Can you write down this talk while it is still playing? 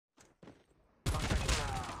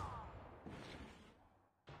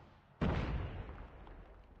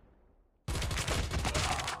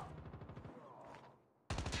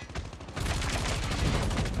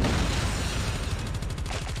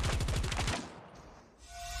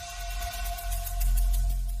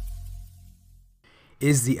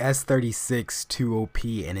Is the S36 too OP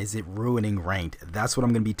and is it ruining ranked? That's what I'm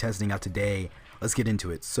going to be testing out today. Let's get into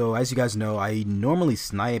it. So as you guys know, I normally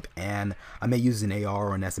snipe and I may use an AR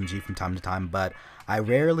or an SMG from time to time, but I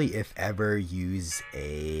rarely, if ever, use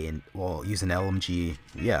an LMG,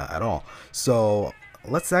 at all. So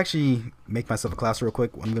let's actually make myself a class real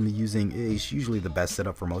quick. What I'm going to be using is usually the best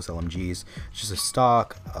setup for most LMGs. It's just a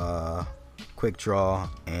stock, quick draw,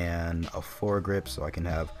 and a foregrip so I can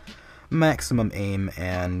have maximum aim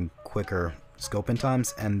and quicker scoping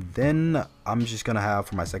times. And then I'm just gonna have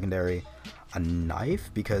for my secondary a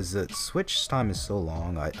knife because the switch time is so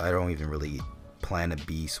long. I don't even really plan to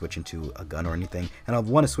be switching to a gun or anything, and I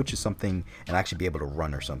want to switch to something and actually be able to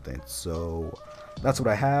run or something. So that's what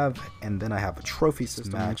I have. And then I have a trophy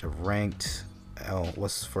system match of ranked.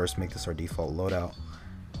 Let's first make this our default loadout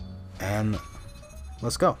and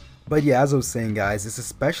let's go. But yeah, as I was saying, guys, it's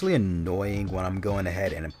especially annoying when I'm going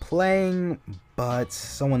ahead and playing, but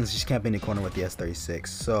someone is just camping in the corner with the S36.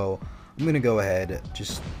 So I'm gonna go ahead,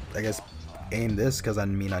 just I guess aim this because I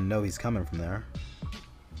know he's coming from there.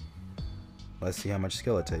 Let's see how much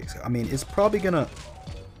skill it takes. I mean, it's probably gonna,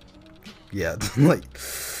 yeah, like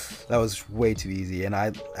that was way too easy. And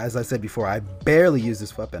as I said before, I barely use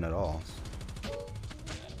this weapon at all.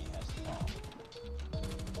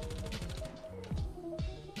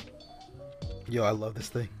 Yo, I love this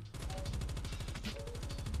thing.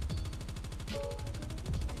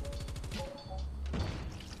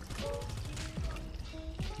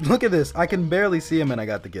 Look at this. I can barely see him and I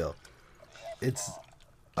got the kill.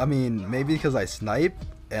 I mean, maybe because I snipe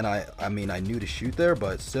and I knew to shoot there,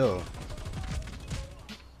 but still.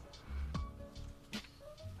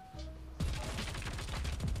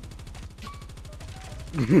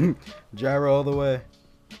 Gyro all the way.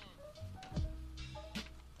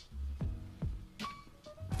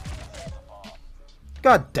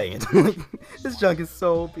 God dang it. This junk is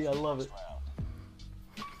so OP, I love it.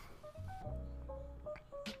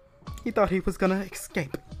 He thought he was gonna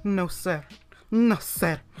escape. No sir. No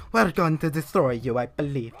sir. We're going to destroy you, I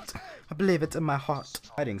believe it. I believe it in my heart.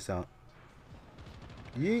 Hiding sound.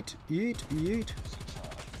 Yeet, yeet, yeet.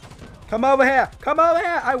 Come over here! Come over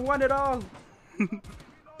here! I want it all!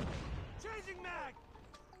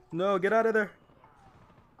 No, get out of there.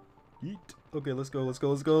 Yeet. Okay, let's go, let's go,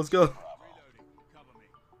 let's go, let's go.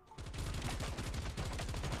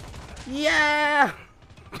 Yeah!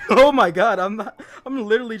 Oh my god, I'm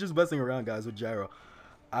literally just messing around, guys, with gyro.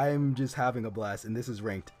 I'm just having a blast, and this is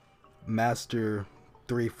ranked Master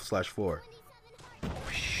 3/4.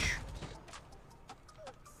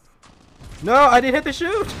 No, I didn't hit the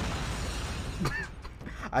shoot!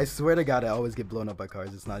 I swear to god, I always get blown up by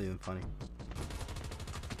cars. It's not even funny.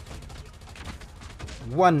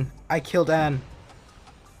 One, I killed Anne.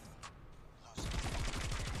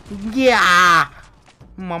 Yeah!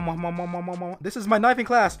 This is my knifing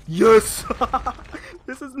class. Yes.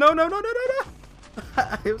 This is no.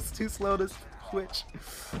 It was too slow to switch.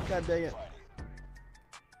 God dang it.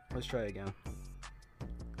 Let's try again.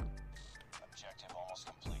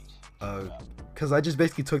 Cause I just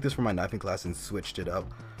basically took this from my knifing class and switched it up.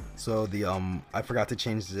 So the I forgot to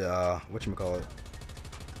change the whatchamacallit.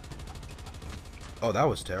 Oh, that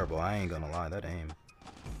was terrible. I ain't gonna lie, that aim.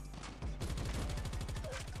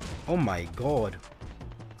 Oh my god.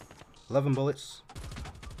 11 bullets.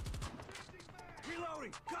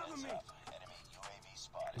 Reloading. Cover me.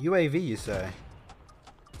 UAV, you say?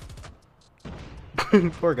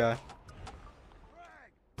 Poor guy.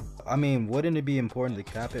 I mean, wouldn't it be important to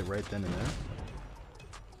cap it right then and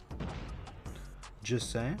there?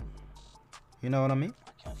 Just saying. You know what I mean?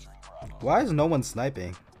 Why is no one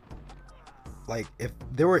sniping? Like, if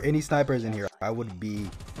there were any snipers in here, I would be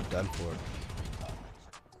done for.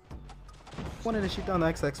 Wanted to shoot down the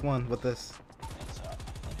XX1 with this.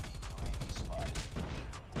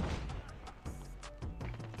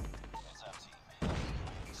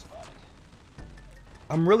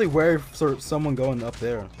 I'm really worried for someone going up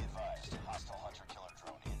there.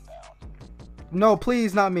 No,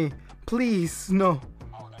 please, not me. Please, no.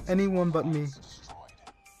 Anyone but me.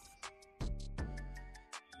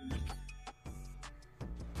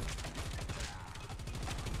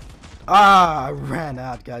 Ah, I ran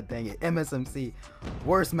out, god dang it. MSMC,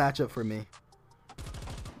 worst matchup for me.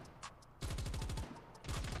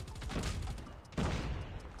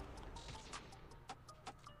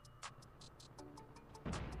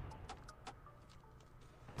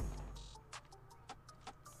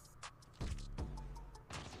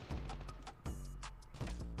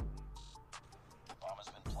 Bomb has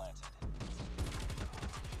been planted.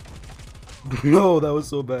 No, that was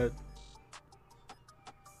so bad.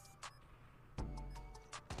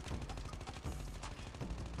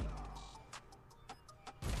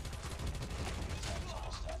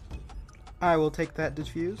 I will take that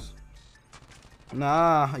diffuse.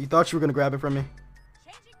 Nah, you thought you were gonna grab it from me.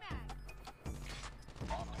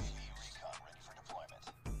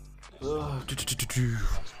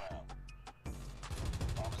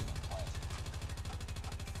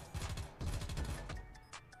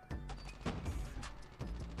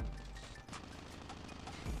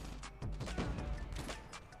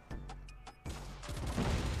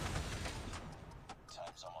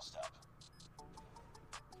 Time's almost up.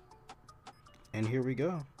 And here we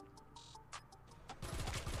go.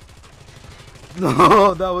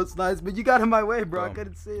 No, that was nice, but you got in my way, bro. I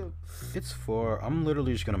couldn't see him. It's 4. I'm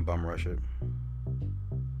literally just gonna bum rush it.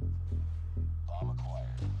 Bomb acquired.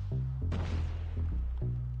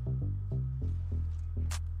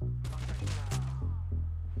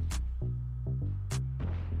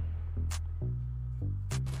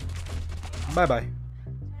 Bye bye.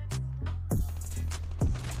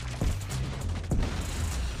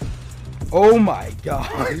 Oh my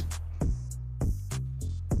god.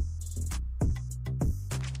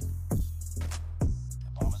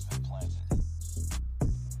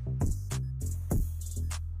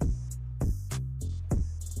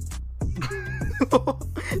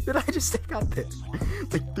 Did I just take out there?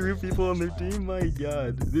 Like 3 people on their team? My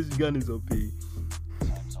god. This gun is OP.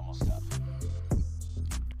 Time's almost up.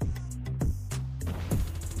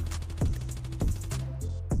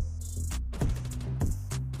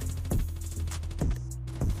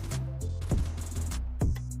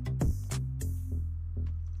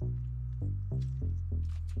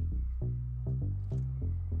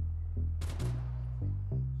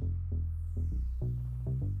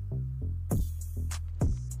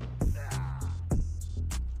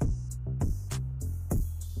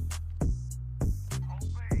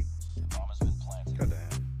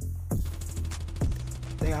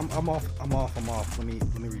 Dang, I'm off. Let me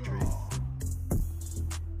retreat.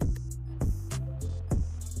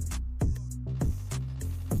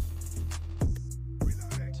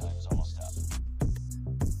 Time's almost up.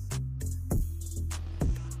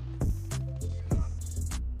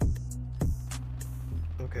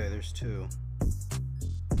 Okay, there's 2.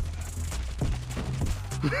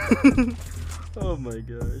 Oh my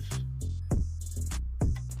gosh.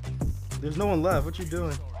 There's no one left. What you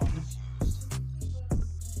doing?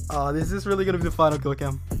 Oh, is this really gonna be the final kill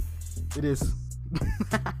cam? It is.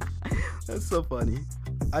 That's so funny.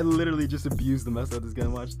 I literally just abused the mess out of this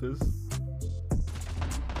gun. Watch this.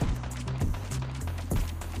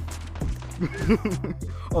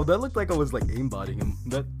 Oh, that looked like I was like aimbotting him.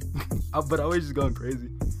 That, but I was just going crazy.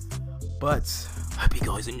 But hope you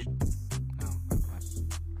guys enjoy. Oh,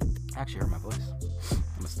 actually heard my voice. I'm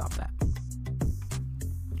gonna stop that.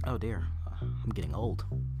 Oh dear, I'm getting old.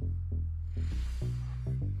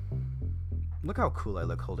 Look how cool I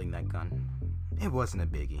look holding that gun. It wasn't a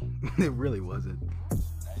biggie. It really wasn't.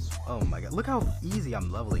 Oh my god. Look how easy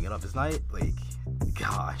I'm leveling it up. It's not like,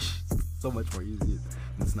 gosh, so much more easy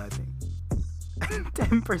than sniping.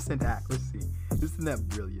 10% accuracy. Isn't that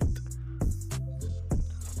brilliant?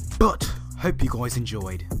 But, hope you guys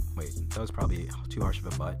enjoyed. Wait, that was probably too harsh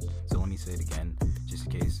of a but. So let me say it again, just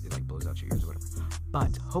in case it like blows out your ears or whatever.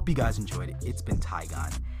 But, hope you guys enjoyed it. It's been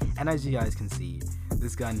Tygon. And as you guys can see,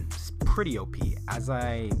 this gun is pretty OP. As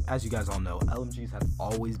you guys all know, LMGs have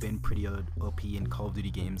always been pretty OP in Call of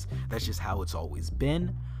Duty games. That's just how it's always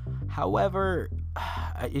been. However,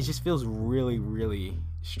 it just feels really, really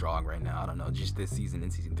strong right now. I don't know, just this season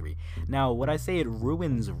in Season 3. Now, would I say it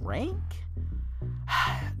ruins rank?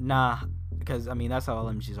 Nah, because I mean that's how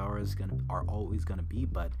LMGs are always gonna be.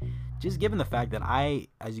 But just given the fact that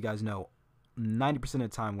as you guys know, 90% of the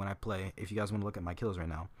time when I play, if you guys want to look at my kills right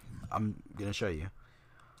now, I'm gonna show you.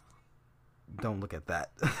 Don't look at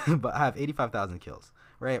that. But I have 85,000 kills,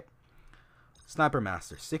 right? Sniper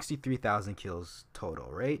Master, 63,000 kills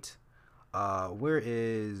total, right? Where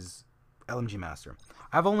is LMG Master?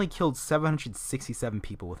 I've only killed 767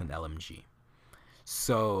 people with an LMG.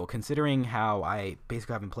 So considering how I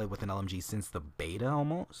basically haven't played with an LMG since the beta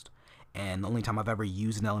almost, and the only time I've ever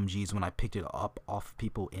used an LMG is when I picked it up off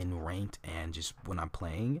people in ranked and just when I'm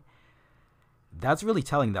playing, that's really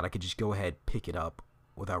telling that I could just go ahead, pick it up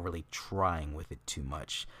without really trying with it too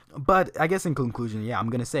much. But I guess in conclusion, yeah, I'm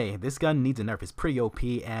gonna say this gun needs a nerf. It's pretty OP,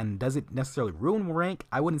 and does it necessarily ruin rank?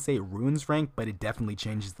 I wouldn't say it ruins rank, but it definitely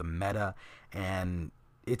changes the meta, and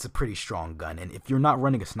it's a pretty strong gun. And if you're not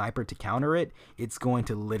running a sniper to counter it, it's going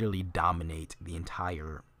to literally dominate the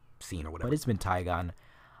entire scene or whatever. But it's been Tygon.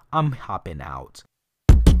 I'm hopping out.